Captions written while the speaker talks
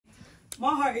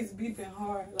My heart is beating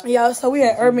hard. Like, Yeah, so we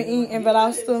had Urban Ink and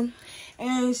Veloster.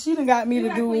 And she done got me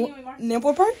to do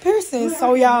nipple piercing.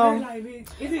 So, y'all,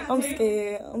 I'm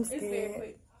scared. I'm It's very scared.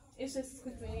 quick. It's just as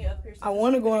quick as any other piercing. I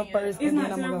want to go in first, it's and not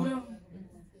then I'm terrible going to go.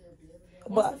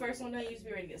 though. Once the first one done, you just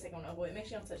be ready to get the second one over with. Make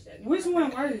sure you don't touch that. Which one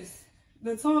worse?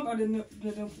 The tongue or the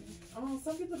nipple?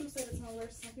 Some people do say the tongue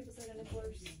worse. Some people say the nipple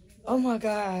worse. Oh, my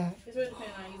God. It's really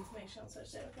depending on you to make sure you don't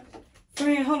touch that. Okay?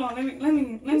 Friend, hold on. Let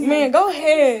me. Man, go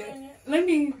ahead. Let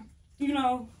me, you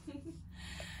know.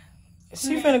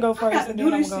 She finna go first, and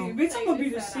do then I'm this shit. going. Bitch, I'm gonna be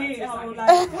the shit.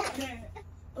 Like, fuck that.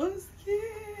 I'm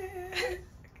scared.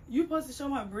 You supposed to show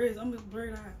my breasts. I'm just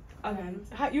blurred out. Okay.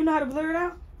 You know how to blur it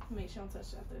out? Make sure you don't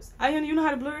touch that first. Ayona, you know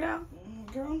how to blur it out?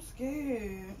 Girl, I'm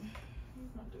scared.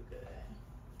 You're gonna do good.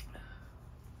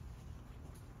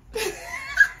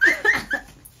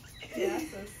 Yeah,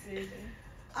 that's so silly.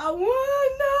 I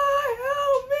wanna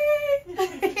help me.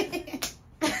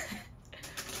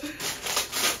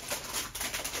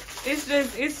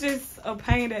 It's just a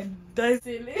pain that does.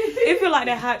 Silly. It feel like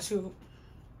that hot chew.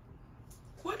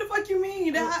 What the fuck you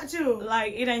mean? That hot you?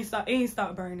 Like it ain't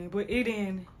stop burning, but it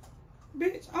didn't.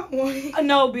 Bitch, I'm one.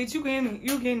 No, bitch, you getting it.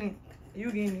 You getting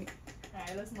it.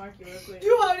 Alright, let's mark you real quick.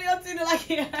 You hold it up to it like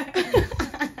it.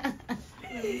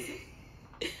 Let me see.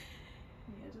 Yeah,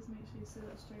 just make sure you sit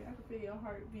up straight. I can feel your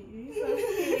heart beating. He's so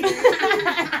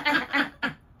scared.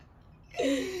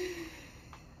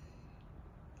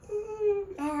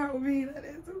 Our heart would be like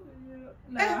that too.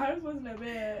 Nah, hers wasn't that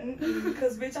bad.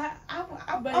 Cause bitch,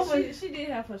 But she did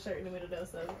have her shirt in the middle though,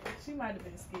 so she might have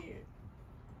been scared.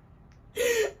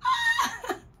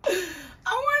 I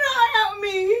wanna help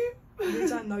me.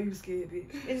 Bitch, I know you scared, bitch.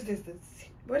 It's just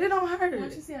but it don't hurt.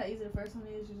 Once you see how easy the first one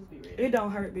is, you just be ready. It don't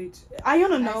hurt, bitch.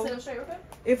 Ayona Sit know. up straight real quick.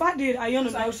 If I did,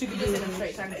 Ayona So know she you could just do sit up straight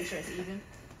it. so I can be sure it's even.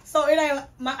 So it ain't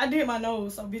I did my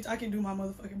nose, so bitch, I can do my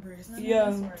motherfucking breast. Yeah,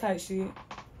 That's right. type shit.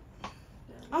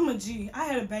 I'm a G. I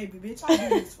had a baby, bitch. I do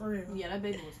this for real. Yeah, that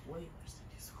baby was way worse than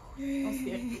this one.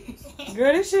 I'm scared.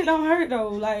 Girl, this shit don't hurt though.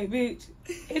 Like, bitch,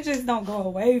 it just don't go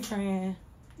away, friend.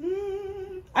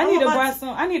 I need to buy some.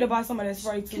 I need to buy some of that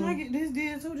spray too. Can I get this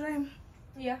deal too, Jamie?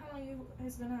 Yeah, how long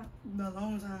it's been out? A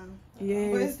long time.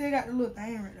 Yeah. But it still got the little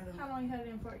thing right there. How long you had it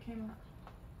in before it came out?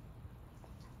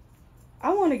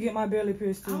 I want to get my belly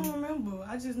pierced I too. don't remember.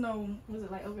 I just know. Was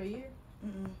it like over a year?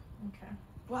 Okay.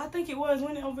 Well, I think it was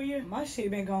when it over here. My shit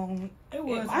been gone. It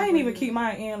was. I ain't even keep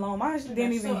mine in long. Mine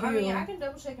didn't even So, I heal. mean, I can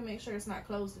double check and make sure it's not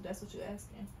closed if that's what you're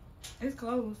asking. It's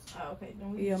closed. Oh, okay.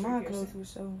 Then we Yeah, can mine check closed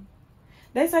yours. for sure.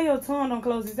 They say your tongue don't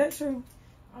close. Is that true?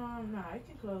 Nah, it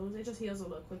can close. It just heals a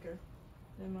little quicker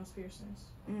than most piercings.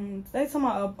 They talking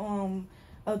about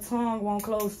a tongue won't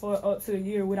close for up to a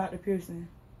year without the piercing.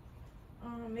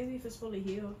 Maybe if it's fully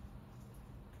healed,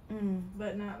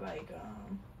 but not like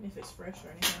if it's fresh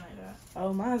or anything like that.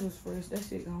 Oh, mine was fresh. That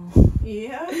shit gone.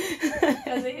 Yeah,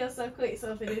 because it heals so quick.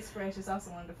 So if it is fresh, it's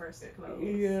also one of the first to close.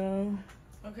 Yeah.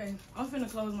 Okay, I'm finna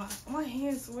close my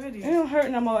hands sweaty. It don't hurt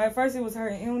no more. At first it was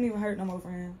hurting. It don't even hurt no more,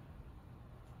 friend.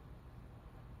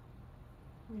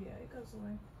 Yeah, it goes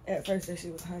away. At first that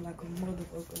shit was hurting like a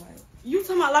motherfucker. Like You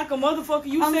talking about like a motherfucker?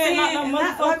 You I'm said saying not no motherfucker.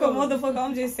 not like a motherfucker.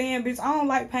 I'm just saying, bitch. I don't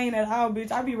like pain at all,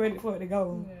 bitch. I be ready for it to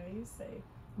go. Yeah, you say.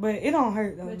 But it don't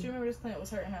hurt though. But you remember this plant was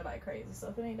hurting her like crazy, so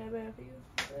if it ain't that bad for you,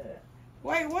 good.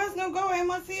 Wait, what's gonna go in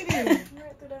my city? You right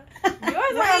through that.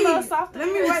 Yours are a little softer. Let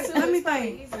me wait. Let me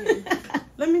think.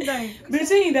 Let me think.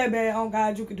 Bitch, it ain't that bad. Oh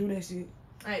God, you could do that shit.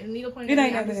 Alright, the needle point. It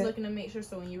ain't I'm that just bad. looking to make sure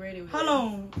so when you're ready. Hold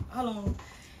on.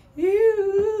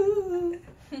 You.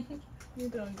 You're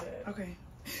doing good. Okay.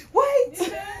 Wait.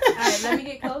 Alright, let me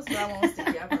get close, but I won't stick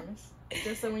you. I promise.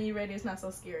 Just so when you're ready, it's not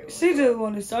so scary. She just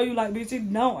want to show you like, bitch,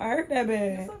 it don't hurt that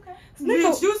bad. It's okay.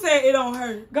 Bitch, you said it don't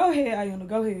hurt. Go ahead, Ayona.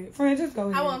 Go ahead. Friend, just go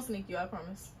ahead. I won't sneak you. I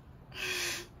promise.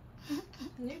 You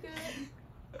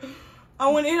good?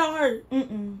 Oh, when it don't hurt.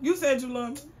 You said you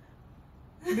love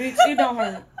me. Bitch, it don't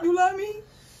hurt. You love me?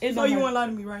 It So don't you hurt. won't lie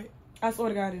to me, right? I swear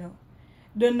to God, it don't.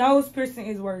 The nose piercing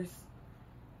is worse.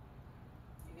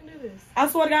 You can do this. I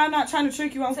swear to God, I'm not trying to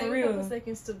trick you. I'm Take for a couple real.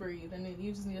 seconds to breathe, and then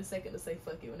you just need a second to say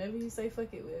fuck it. Whenever you say fuck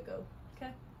it, we'll go.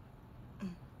 Okay?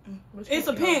 It's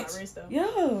a pinch.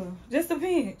 Yeah, just a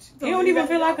pinch. So it don't you even got-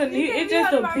 see like a you knee. can't It's be just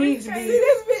out a of my pinch, reach, See, bitch.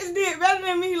 this bitch did better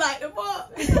than me. Like the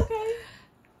fuck. It's okay.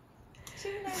 She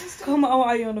didn't understand. Come on,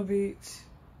 Ayona, bitch.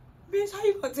 Bitch, how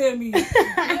you gonna tell me? You I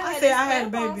had said this I had a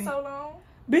clamp on baby. so long.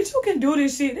 Bitch, you can do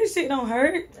this shit. This shit don't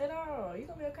hurt. At all. You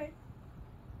gonna be okay.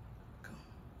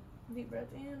 Deep breath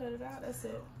in, let it out. That's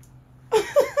it.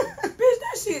 Bitch,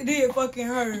 that shit did fucking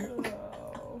hurt.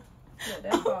 Oh. Let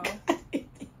that fall.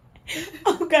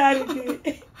 Oh God, it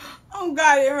did. Oh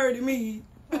God, it hurted me.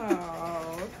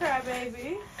 Oh, cry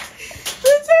baby.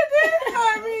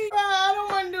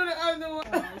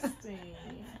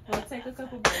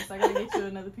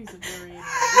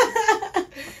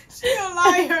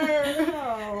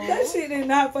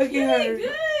 not fucking hurt.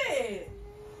 Good.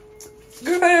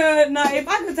 Girl, nah, if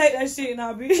I could take that shit,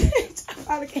 nah, bitch, I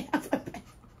probably can't have a baby.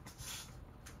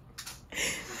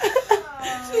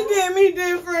 She did me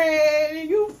different.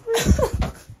 You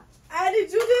I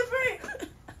did you different?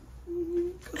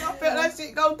 Cause I felt that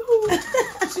shit go through.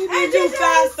 She did you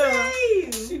faster.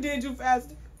 She did you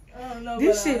faster. I don't know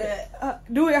This about shit,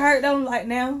 that. do it hurt though, like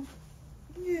now?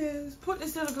 Yes, put the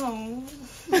silicone.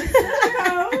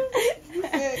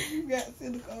 You got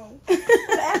silicone.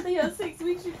 But after your 6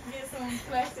 weeks, you can get some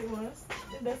plastic ones.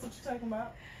 If that's what you're talking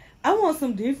about. I want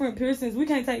some different piercings. We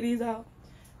can't take these out.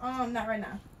 Not right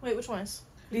now. Wait, which ones?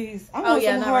 These. I want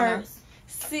some not hearts.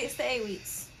 Right now. 6 to 8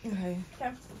 weeks. Okay.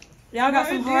 Okay. Y'all got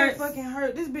some hearts. Fucking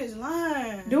hurt. This bitch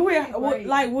lying. Do it.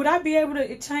 Like, would I be able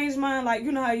to change mine? Like,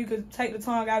 you know how you could take the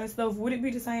tongue out and stuff. Would it be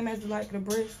the same as like the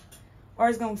breast, or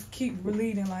it's gonna keep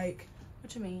bleeding? Like,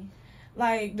 What you mean?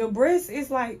 like the breast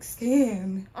is like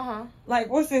skin. Like,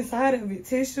 what's inside of it?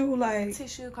 Tissue. Like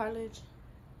Tissue, cartilage.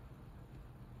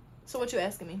 So what you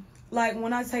asking me? Like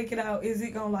when I take it out, is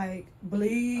it gonna like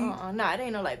bleed? Nah, it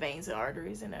ain't no like veins and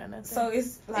arteries in there or nothing. So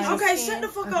it's like okay, shut the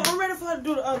fuck up. I'm ready for her to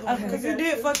do the other one. Because it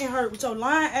did fucking hurt with your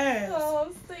lying ass.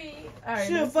 Oh, see. All right.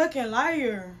 She a fucking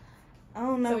liar. I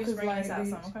don't know. So we just Cause bring like, this out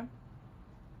some, okay?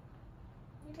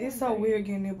 It's so weird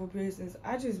getting nipple piercings.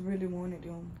 I just really wanted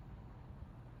them.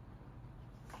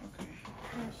 Okay.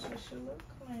 That should look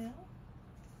clean.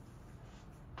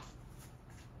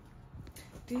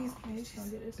 These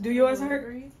bitches. Do yours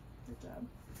hurt? Good job.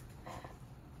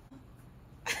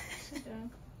 Sit down.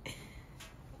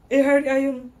 It hurt,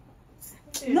 IYONA?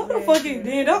 No, the fuck it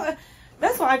did.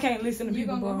 That's why I can't listen to You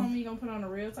people. gonna go home and you gonna put on a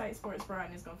real tight sports bra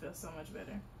and it's gonna feel so much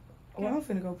better. Well, I'm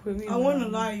finna go put me. I wasn't a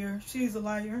liar. She's a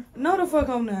liar. No, the fuck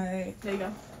I'm not. There you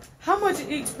go. How much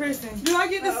each person? Do I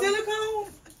get the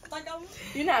silicone? Like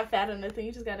You're not fat or nothing.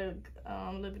 You just got a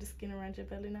little bit of skin around your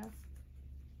belly now.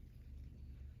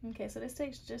 Okay, so this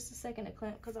takes just a second to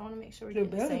clamp because I want to make sure we The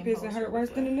get the belly same piercing hole hurt worse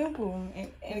than the nipple.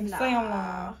 And Nah. say I'm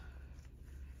lying.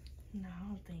 No, I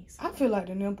don't think so. I feel like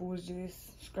the nipple was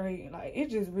just straight. Like,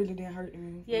 it just really didn't hurt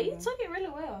me. Yeah, you took it really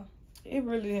well. It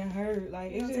really didn't hurt.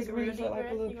 Like, it just really felt like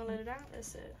a little... You gonna let it out?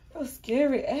 That's it. Oh,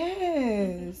 scary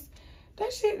ass.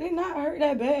 That shit did not hurt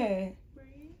that bad.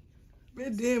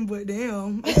 it didn't, but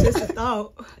damn. It's just a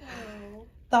thought. Oh.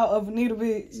 Thought of a needle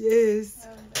bitch. Yes.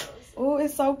 Oh,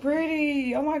 it's so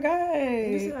pretty. Oh my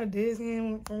You see god. that dead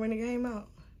skin from when it came out?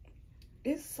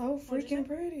 It's so freaking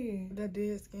pretty. That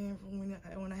dead skin from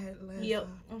when I had it last Yep.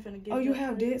 time. I'm finna get Oh, you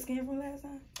have dead skin from last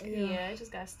time? Yeah, it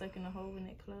just got stuck in the hole when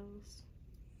it closed.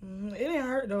 It didn't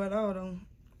hurt though at all though.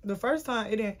 The first time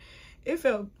it didn't. It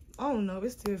felt. I don't know.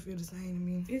 It still feel the same to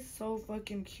me. It's so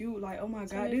fucking cute. Like, oh my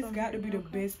god, this got to be the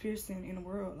best piercing in the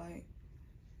world. Like,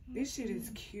 this shit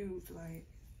is cute. Like,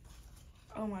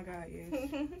 oh my god, yes.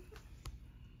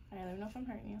 Alright, let me know if I'm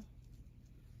hurting you.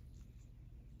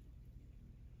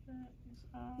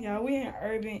 Y'all, we in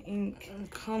Urban Ink.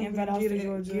 Come In Valdosta, get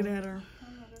Georgia. at her.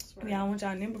 Y'all want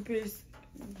y'all nipple pierce?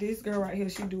 This girl right here,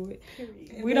 she do it.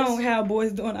 Period. We don't have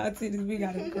boys doing our titties. We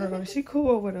got a girl. She cool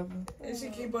or whatever. And she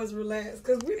keep us relaxed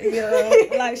because we Yeah,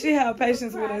 like she have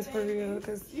patience with us for real.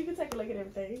 Cause You can take a look at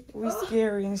everything. we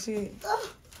scary and shit.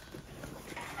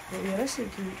 But yeah, that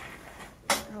shit cute.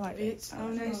 I like it.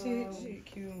 On that shit, shit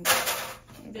cute.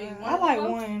 I like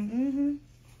one.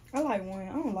 I like one.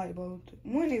 I don't like both.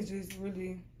 One is just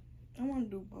really. I want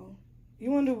to do both.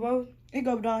 You want to do both? It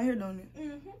go down here, don't it?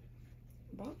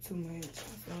 Both too much.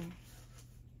 So.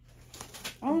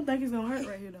 I don't think it's gonna hurt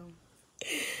right here though.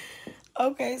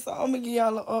 Okay, so I'm gonna give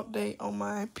y'all an update on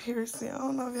my piercing. I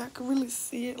don't know if y'all can really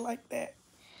see it like that.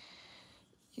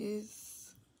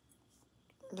 Yes.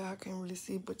 Y'all can't really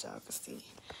see, but y'all can see.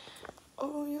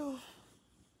 Oh, yo.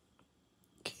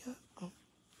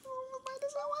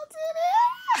 Nobody's on my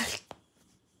titty.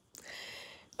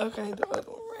 Okay, the other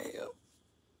one right here.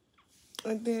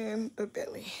 And then the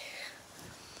belly.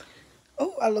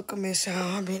 Oh, I look a mess,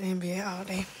 y'all. I've been in bed all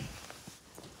day.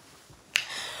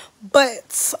 But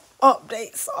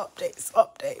updates.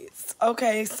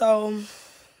 Okay, so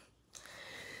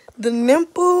the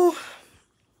nipple,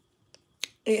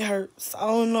 it hurts. I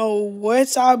don't know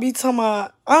what y'all be talking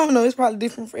about. I don't know. It's probably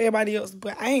different for everybody else,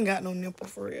 but I ain't got no nipple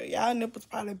for real. Y'all nipples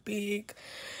probably big.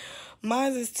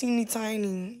 Mine is teeny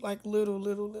tiny, like little.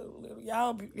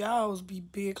 Y'all's be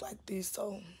big like this,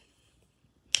 so.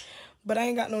 But I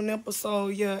ain't got no nipple, so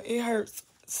yeah, it hurts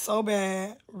so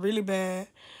bad, really bad.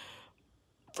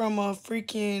 From a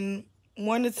freaking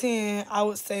 1 to 10, I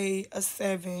would say a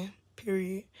 7,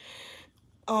 period.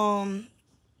 At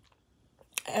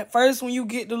first, when you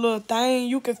get the little thing,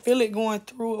 you can feel it going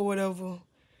through or whatever.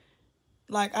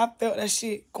 Like, I felt that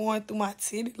shit going through my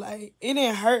titty. Like, it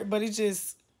didn't hurt, but it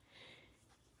just,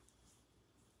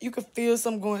 you could feel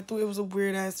something going through. It was a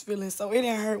weird ass feeling. So it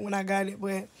didn't hurt when I got it,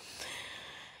 but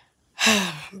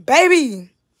baby,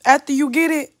 after you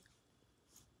get it,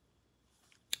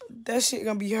 that shit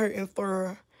gonna be hurting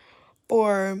for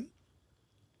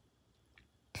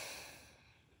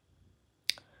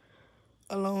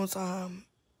a long time.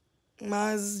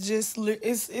 Mine's just,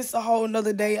 it's a whole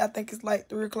nother day. I think it's like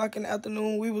 3 o'clock in the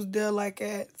afternoon. We was there like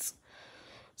at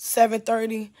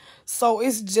 7:30. So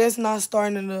it's just not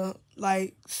starting to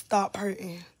like stop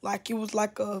hurting. Like, it was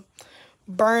like a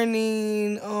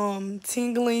burning,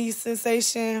 tingling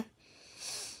sensation.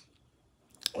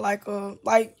 Like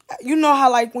you know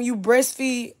how like when you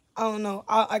breastfeed, I don't know.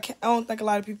 I don't think a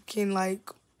lot of people can, like,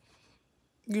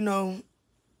 you know,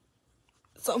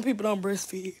 some people don't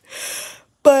breastfeed.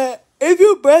 But if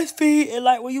you breastfeed and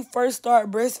like when you first start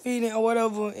breastfeeding or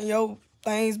whatever, and your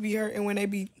things be hurting when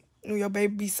your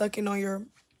baby be sucking on your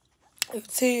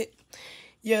tit,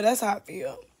 yeah, that's how I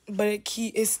feel. But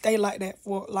it stay like that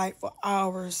for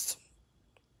hours.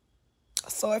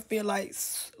 So I feel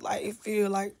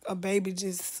like a baby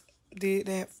just did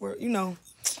that for, you know.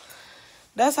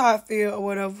 That's how I feel or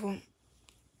whatever.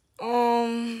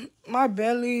 My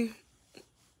belly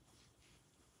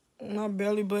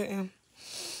button,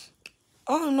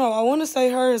 I don't know. I want to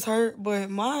say hers hurt, but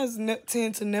mine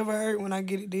tend to never hurt when I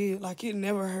get it did. Like, it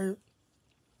never hurt.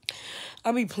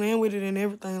 I be playing with it and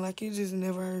everything. Like, it just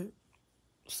never hurt.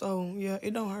 So, yeah,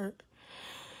 it don't hurt.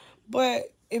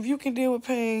 But if you can deal with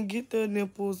pain, get the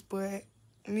nipples. But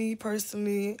me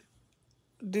personally,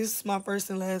 this is my first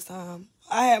and last time.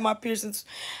 I had my piercings.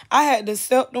 I had the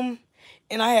septum,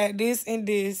 and I had this and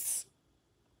this.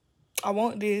 I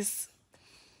want this.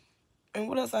 And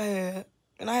what else I had?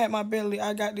 And I had my belly.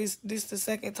 I got this the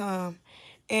second time.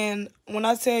 And when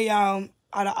I tell y'all,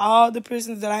 out of all the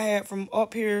piercings that I had from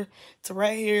up here to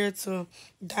right here to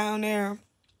down there,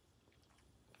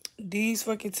 these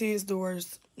fucking tits the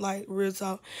worst. Like, real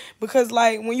talk. Because,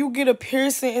 like, when you get a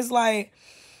piercing, it's like,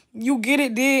 you get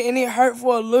it did and it hurt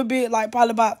for a little bit, like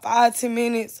probably about 5-10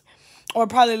 minutes, or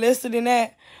probably less than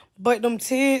that. But them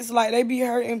tits, like, they be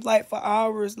hurting like for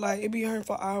hours. Like, it be hurting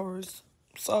for hours.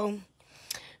 So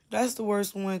that's the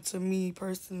worst one to me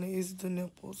personally, is the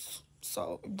nipples.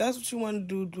 So if that's what you want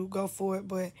to do, go for it.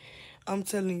 But I'm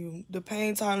telling you, the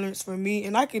pain tolerance for me,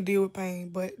 and I can deal with pain,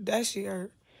 but that shit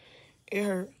hurt. It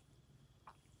hurt.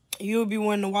 You'll be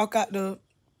wanting to walk out the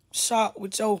shop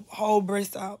with your whole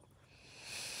breast out.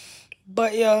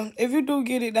 But yeah, if you do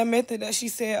get it, that method that she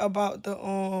said about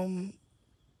the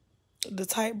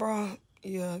tight bra,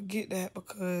 yeah, get that,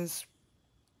 because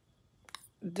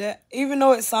that, even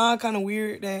though it sounds kind of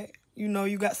weird that, you know,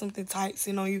 you got something tight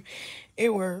sitting on you,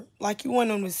 it work. Like, you want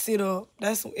them to sit up.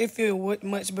 It feel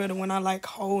much better when I like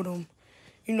hold them.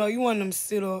 You know, you want them to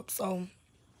sit up. So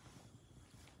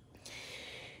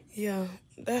yeah,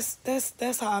 that's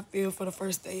how I feel for the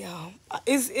first day, y'all.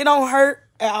 It don't hurt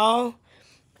at all.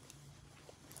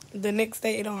 The next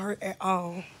day, it don't hurt at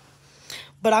all.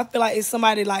 But I feel like if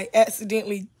somebody, like,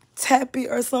 accidentally tap it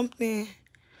or something,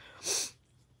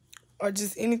 or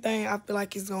just anything, I feel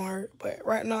like it's gonna hurt. But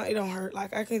right now, it don't hurt.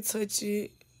 Like, I can touch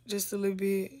it just a little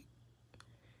bit,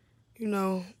 you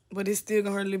know, but it's still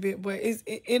gonna hurt a little bit. But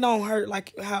it don't hurt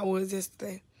like how it was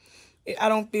yesterday. I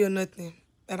don't feel nothing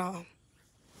at all.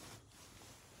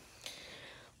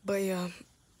 But yeah,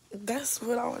 that's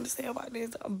what I want to say about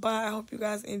this. Bye. I hope you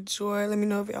guys enjoy. Let me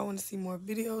know if y'all want to see more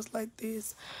videos like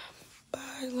this.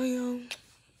 Bye, Leon.